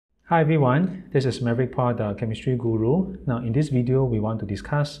Hi everyone, this is Maverick Par, the chemistry guru. Now in this video, we want to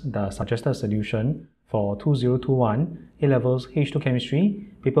discuss the suggested solution for 2021 A-Levels H2 Chemistry,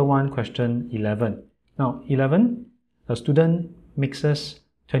 Paper 1, Question 11. Now 11, a student mixes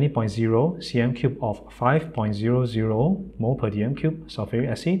 20.0 cm cube of 5.00 mole per dm cube sulfuric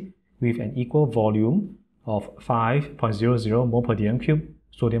acid with an equal volume of 5.00 mole per dm cube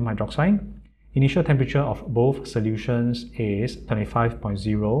sodium hydroxide. Initial temperature of both solutions is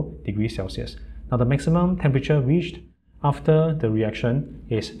 25.0 degrees Celsius. Now the maximum temperature reached after the reaction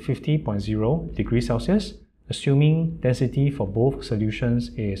is 50.0 degrees Celsius, assuming density for both solutions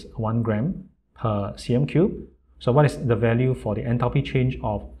is 1 gram per cm cube. So what is the value for the enthalpy change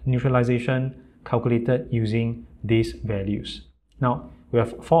of neutralization calculated using these values? Now we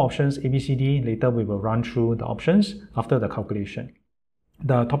have 4 options A, B, C, D. Later we will run through the options after the calculation.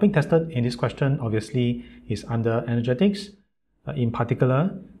 The topic tested in this question obviously is under energetics, in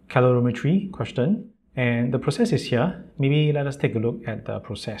particular calorimetry question, and the process is here. Maybe let us take a look at the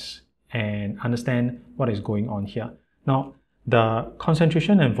process and understand what is going on here. Now the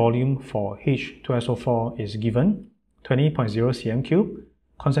concentration and volume for H2SO4 is given 20.0 cm cube.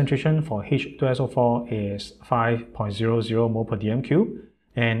 Concentration for H2SO4 is 5.00 mole per dm cube.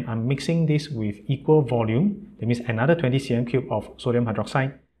 And I'm mixing this with equal volume, that means another 20 cm cube of sodium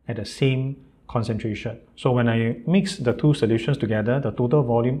hydroxide at the same concentration. So when I mix the two solutions together, the total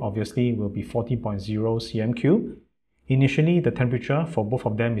volume obviously will be 40.0 cm cube. Initially, the temperature for both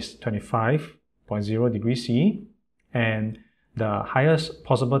of them is 25.0 degrees C, and the highest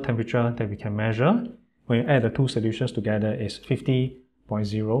possible temperature that we can measure when you add the two solutions together is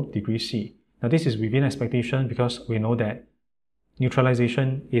 50.0 degrees C. Now this is within expectation because we know that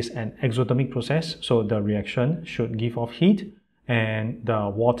neutralization is an exothermic process, so the reaction should give off heat, and the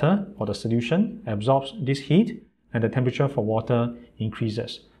water or the solution absorbs this heat, and the temperature for water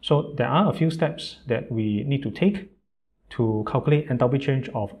increases. So there are a few steps that we need to take to calculate enthalpy change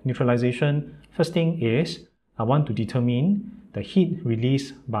of neutralization. First thing is, I want to determine the heat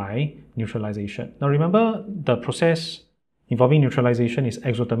released by neutralization. Now remember, the process involving neutralization is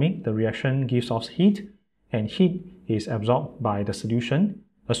exothermic. The reaction gives off heat, and heat is absorbed by the solution,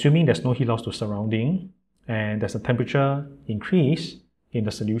 assuming there's no heat loss to surrounding and there's a temperature increase in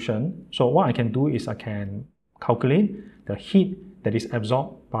the solution. So what I can do is I can calculate the heat that is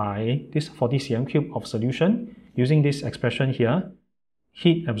absorbed by this 40 cm cube of solution using this expression here.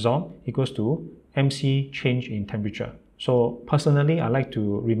 Heat absorbed equals to mc change in temperature. So personally, I like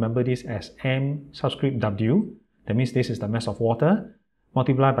to remember this as m subscript w. That means this is the mass of water,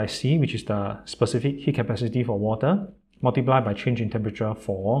 multiplied by C, which is the specific heat capacity for water, multiplied by change in temperature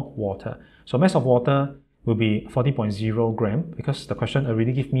for water. So mass of water will be 40.0 gram, because the question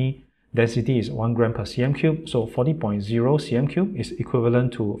already gives me density is 1 gram per cm cube. So 40.0 cm cube is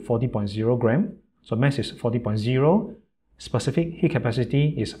equivalent to 40.0 gram. So mass is 40.0. Specific heat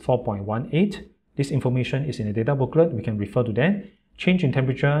capacity is 4.18. This information is in the data booklet. We can refer to that. Change in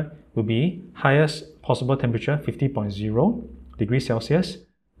temperature will be highest possible temperature, 50.0 degrees Celsius,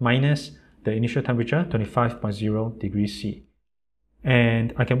 minus the initial temperature, 25.0 degrees C.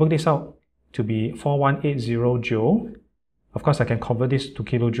 And I can work this out to be 4180 joule. Of course, I can convert this to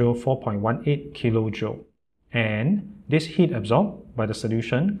kilojoule, 4.18 kilojoule. And this heat absorbed by the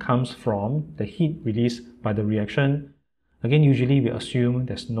solution comes from the heat released by the reaction. Again, usually we assume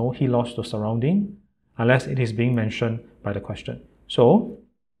there's no heat loss to surrounding unless it is being mentioned by the question. So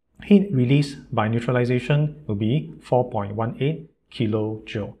heat released by neutralization will be 4.18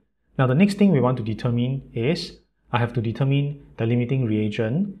 kilojoule. Now the next thing we want to determine is, I have to determine the limiting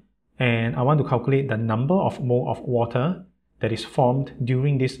reagent, and I want to calculate the number of mole of water that is formed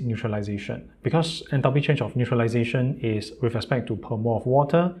during this neutralization. Because enthalpy change of neutralization is with respect to per mole of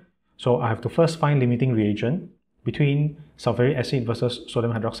water, so I have to first find limiting reagent between sulfuric acid versus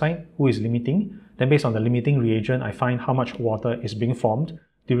sodium hydroxide, who is limiting. Then based on the limiting reagent, I find how much water is being formed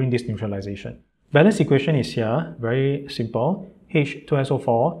during this neutralization. Balance equation is here, very simple.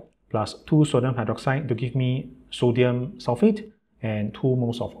 H2SO4 plus 2 sodium hydroxide to give me sodium sulfate and 2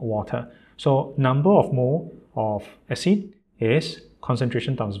 moles of water. So number of mole of acid is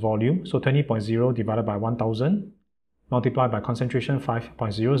concentration times volume. So 20.0 divided by 1000 multiplied by concentration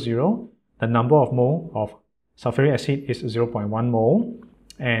 5.00. The number of mole of sulfuric acid is 0.1 mole.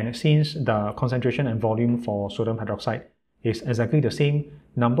 And since the concentration and volume for sodium hydroxide is exactly the same,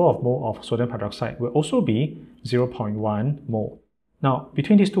 number of mole of sodium hydroxide will also be 0.1 mole. Now,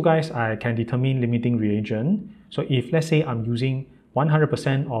 between these two guys, I can determine limiting reagent. So if let's say I'm using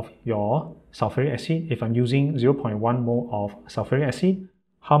 100% of your sulfuric acid, if I'm using 0.1 mole of sulfuric acid,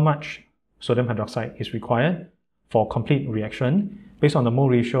 how much sodium hydroxide is required? for complete reaction. Based on the mole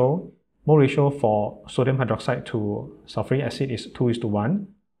ratio for sodium hydroxide to sulfuric acid is 2:1.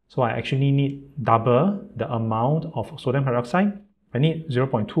 So I actually need double the amount of sodium hydroxide. I need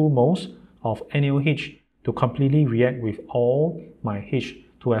 0.2 moles of NaOH to completely react with all my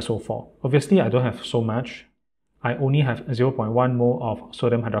H2SO4. Obviously, I don't have so much. I only have 0.1 mole of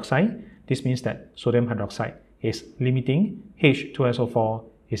sodium hydroxide. This means that sodium hydroxide is limiting, H2SO4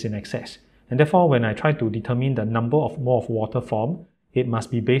 is in excess. And therefore, when I try to determine the number of mole of water formed, it must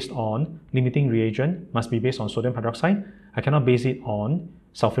be based on limiting reagent, must be based on sodium hydroxide. I cannot base it on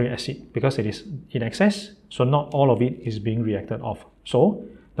sulfuric acid because it is in excess, so not all of it is being reacted off. So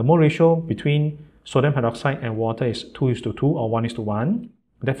the mole ratio between sodium hydroxide and water is 2:2 or 1:1.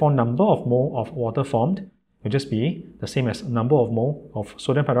 Therefore, number of mole of water formed will just be the same as number of mole of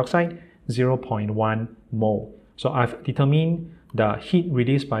sodium hydroxide, 0.1 mole. So I've determined the heat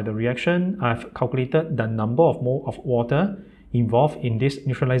released by the reaction. I've calculated the number of mole of water involved in this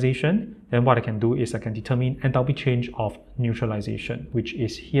neutralization. Then what I can do is I can determine enthalpy change of neutralization, which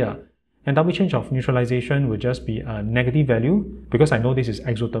is here. Enthalpy change of neutralization will just be a negative value because I know this is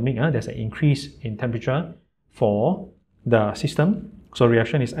exothermic. There's an increase in temperature for the system. So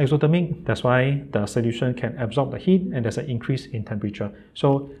reaction is exothermic. That's why the solution can absorb the heat and there's an increase in temperature.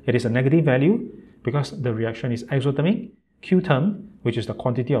 So it is a negative value because the reaction is exothermic. Q term, which is the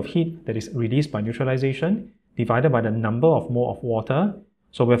quantity of heat that is released by neutralization, divided by the number of mole of water.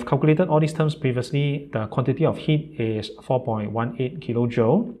 So we have calculated all these terms previously. The quantity of heat is 4.18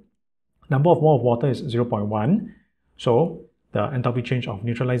 kilojoule. Number of mole of water is 0.1. So the enthalpy change of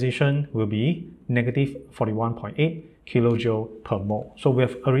neutralization will be negative 41.8 kilojoule per mole. So we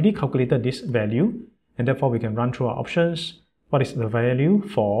have already calculated this value, and therefore we can run through our options. What is the value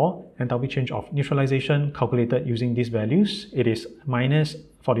for enthalpy change of neutralization calculated using these values? It is minus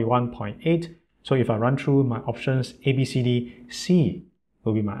 41.8. So if I run through my options, A, B, C, D, C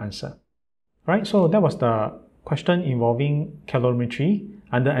will be my answer. Right, so that was the question involving calorimetry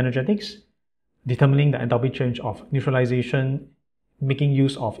under energetics, determining the enthalpy change of neutralization, making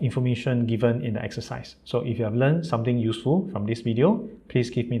use of information given in the exercise. So if you have learned something useful from this video, please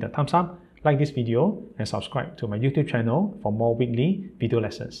give me the thumbs up, like this video, and subscribe to my YouTube channel for more weekly video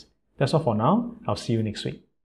lessons. That's all for now. I'll see you next week.